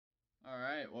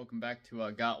Alright, welcome back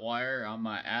to Got Wire. I'm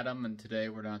Adam, and today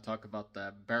we're going to talk about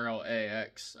the Beryl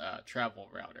AX travel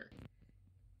router.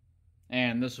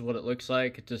 And this is what it looks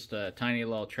like. It's just a tiny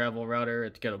little travel router.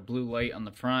 It's got a blue light on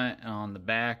the front, and on the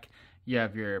back you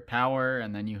have your power,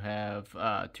 and then you have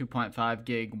 2.5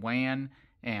 gig WAN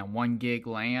and 1 gig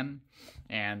LAN.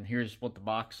 And here's what the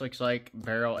box looks like.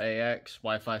 Beryl AX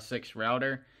Wi-Fi 6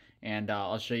 router. And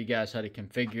I'll show you guys how to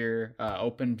configure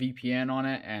OpenVPN on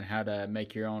it and how to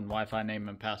make your own Wi-Fi name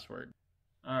and password.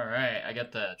 Alright, I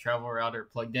got the travel router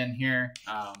plugged in here.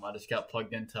 I just got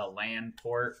plugged into a LAN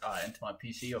port into my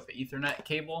PC with an Ethernet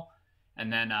cable.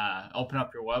 And then open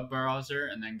up your web browser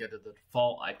and then go to the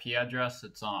default IP address.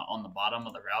 It's on the bottom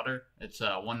of the router. It's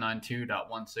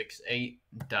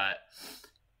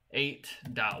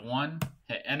 192.168.8.1.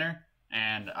 Hit enter.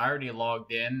 And I already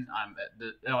logged in.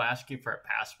 It'll ask you for a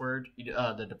password.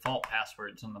 The default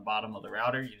password's on the bottom of the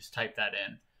router. You just type that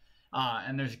in.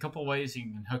 And there's a couple ways you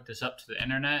can hook this up to the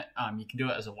internet. You can do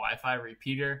it as a Wi-Fi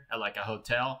repeater at like a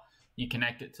hotel. You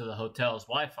connect it to the hotel's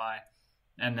Wi-Fi,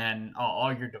 and then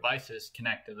all your devices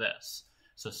connect to this.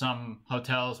 So some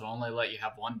hotels will only let you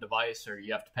have one device, or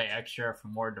you have to pay extra for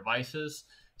more devices.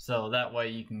 So that way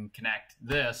you can connect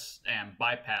this and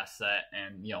bypass that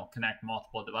and, connect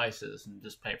multiple devices and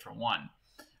just pay for one.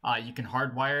 You can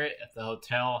hardwire it if the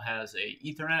hotel has a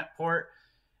Ethernet port.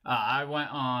 I went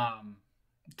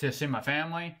to see my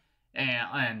family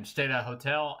and stayed at a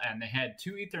hotel, and they had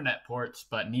 2 Ethernet ports,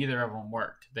 but neither of them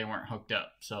worked. They weren't hooked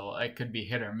up, so it could be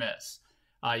hit or miss.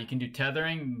 You can do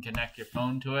tethering. You can connect your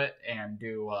phone to it and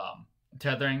do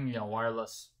tethering,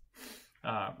 wireless.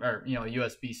 Or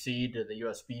USB-C to the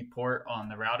USB port on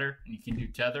the router, and you can do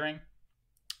tethering.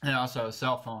 And also a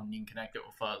cell phone, you can connect it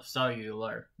with a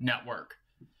cellular network.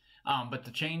 But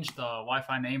to change the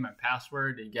Wi-Fi name and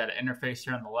password, you got an interface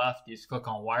here on the left. You just click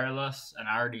on wireless, and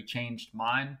I already changed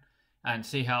mine. And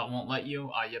see how it won't let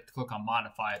you? You have to click on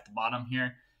modify at the bottom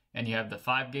here, and you have the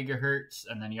 5 gigahertz,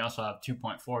 and then you also have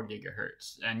 2.4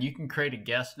 gigahertz. And you can create a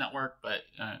guest network, but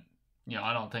I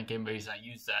don't think anybody's gonna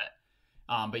use that.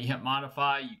 But you hit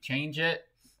modify, you change it,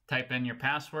 type in your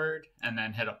password, and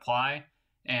then hit apply,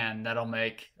 and that'll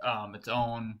make its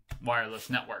own wireless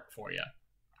network for you.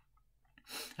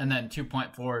 And then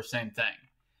 2.4, same thing.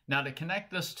 Now to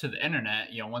connect this to the internet,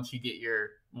 once you get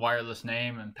your wireless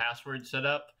name and password set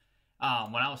up,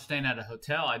 when I was staying at a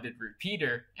hotel, I did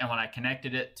repeater, and when I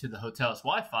connected it to the hotel's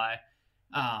Wi-Fi,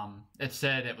 it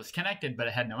said it was connected, but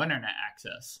it had no internet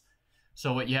access.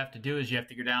 So what you have to do is you have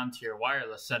to go down to your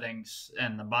wireless settings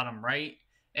in the bottom right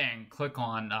and click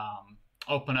on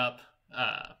open up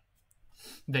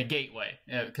the gateway,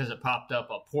 because it popped up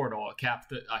a portal, a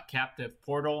captive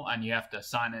portal, and you have to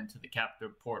sign into the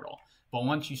captive portal. But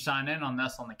once you sign in on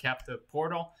this on the captive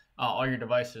portal, all your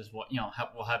devices will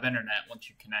have internet once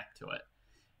you connect to it.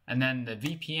 And then the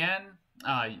VPN,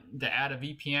 to add a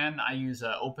VPN, I use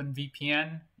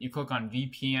OpenVPN. You click on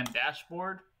VPN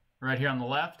dashboard right here on the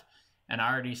left. And I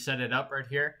already set it up right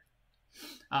here.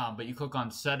 But you click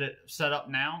on set up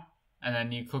now, and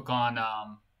then you click on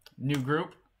new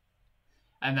group.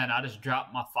 And then I just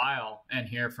drop my file in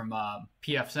here from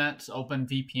pfSense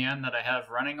OpenVPN that I have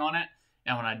running on it.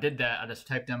 And when I did that, I just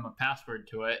typed in my password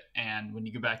to it. And when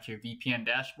you go back to your VPN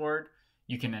dashboard,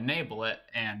 you can enable it,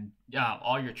 and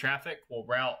all your traffic will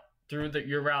route through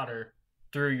your router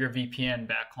through your VPN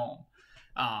back home.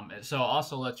 So it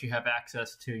also lets you have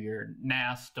access to your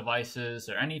NAS devices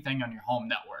or anything on your home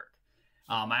network.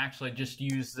 I actually just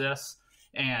used this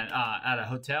and at a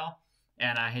hotel,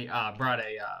 and I brought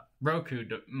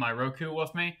my Roku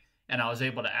with me, and I was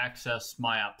able to access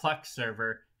my Plex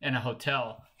server in a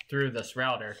hotel through this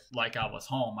router like I was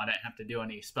home. I didn't have to do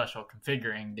any special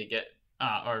configuring to get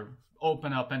or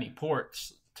open up any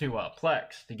ports to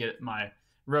Plex to get my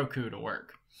Roku to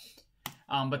work.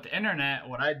 But the internet,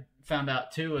 what I found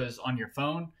out too, is on your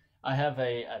phone, I have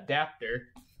a adapter.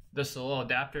 This is a little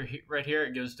adapter right here.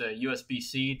 It goes to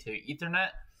USB-C to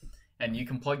Ethernet, and you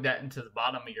can plug that into the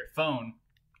bottom of your phone.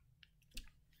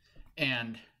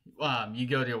 And you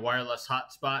go to your wireless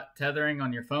hotspot tethering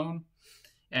on your phone,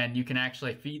 and you can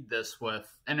actually feed this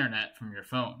with internet from your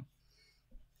phone.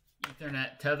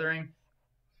 Ethernet tethering,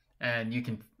 and you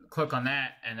can click on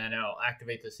that, and then it'll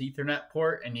activate this Ethernet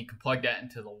port, and you can plug that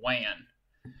into the WAN.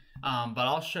 But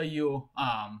I'll show you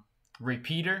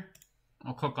repeater.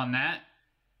 I'll click on that,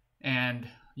 and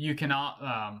you can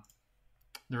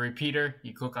the repeater,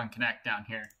 you click on connect down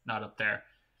here, not up there.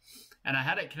 And I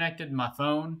had it connected to my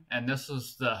phone, and this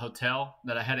was the hotel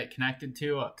that I had it connected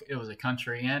to. It was a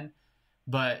country inn,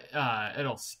 but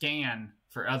it'll scan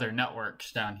for other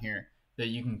networks down here that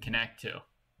you can connect to.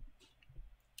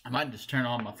 I might just turn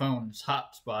on my phone's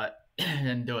hotspot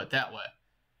and do it that way.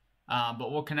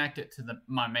 But we'll connect it to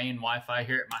my main Wi-Fi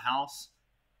here at my house,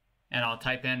 and I'll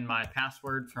type in my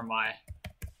password from my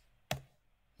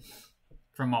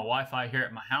Wi-Fi here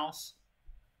at my house.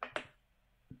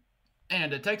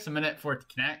 And it takes a minute for it to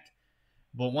connect,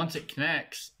 but once it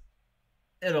connects,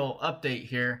 it'll update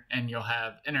here and you'll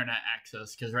have internet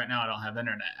access, because right now I don't have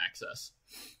internet access.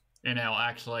 And it'll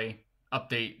actually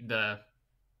update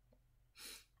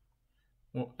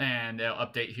and it'll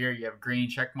update here. You have a green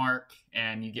check mark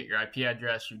and you get your IP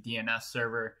address, your DNS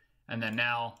server, and then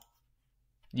now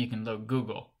you can load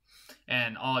Google.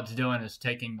 And all it's doing is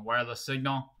taking the wireless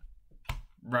signal,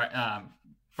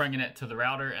 bringing it to the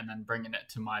router, and then bringing it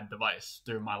to my device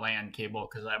through my LAN cable,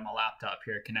 because I have my laptop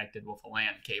here connected with a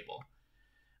LAN cable.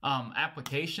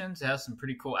 Applications, it has some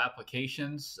pretty cool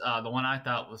applications. The one I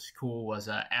thought was cool was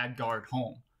AdGuard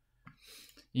Home.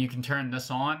 You can turn this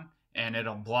on and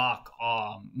it'll block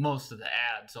most of the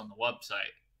ads on the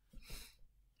website.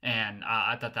 And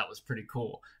I thought that was pretty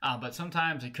cool. But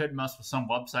sometimes it could mess with some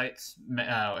websites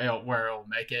where it'll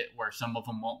make it where some of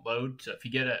them won't load. So if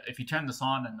you turn this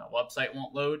on and the website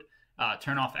won't load,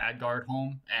 turn off AdGuard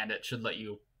Home and it should let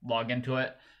you log into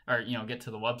it, or get to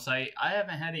the website. I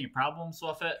haven't had any problems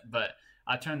with it, but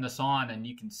I turned this on and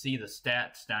you can see the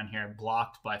stats down here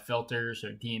blocked by filters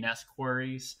or DNS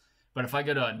queries. But if I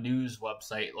go to a news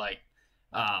website like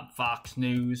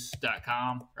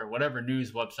foxnews.com or whatever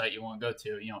news website you want to go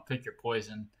to, pick your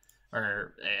poison,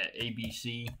 or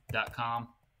abc.com,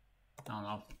 I don't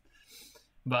know.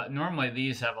 But normally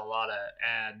these have a lot of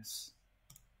ads.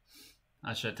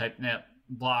 I should type that.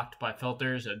 Blocked by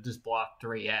filters. It just blocked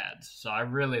 3 ads. So I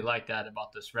really like that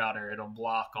about this router. It'll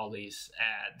block all these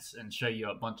ads and show you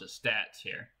a bunch of stats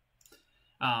here.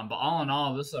 But all in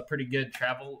all, this is a pretty good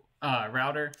travel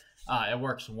router. It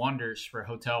works wonders for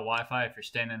hotel Wi-Fi if you're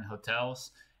staying in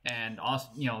hotels. And also,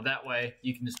 that way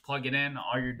you can just plug it in,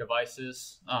 all your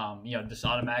devices, just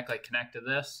automatically connect to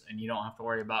this, and you don't have to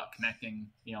worry about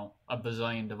connecting, a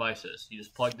bazillion devices. You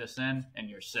just plug this in and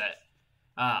you're set.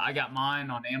 I got mine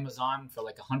on Amazon for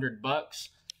like $100.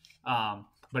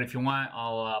 But if you want,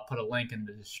 I'll put a link in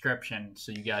the description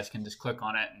so you guys can just click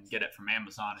on it and get it from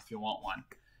Amazon if you want one.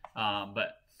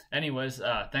 But anyways,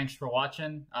 thanks for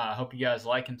watching. I hope you guys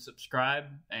like and subscribe,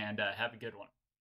 and have a good one.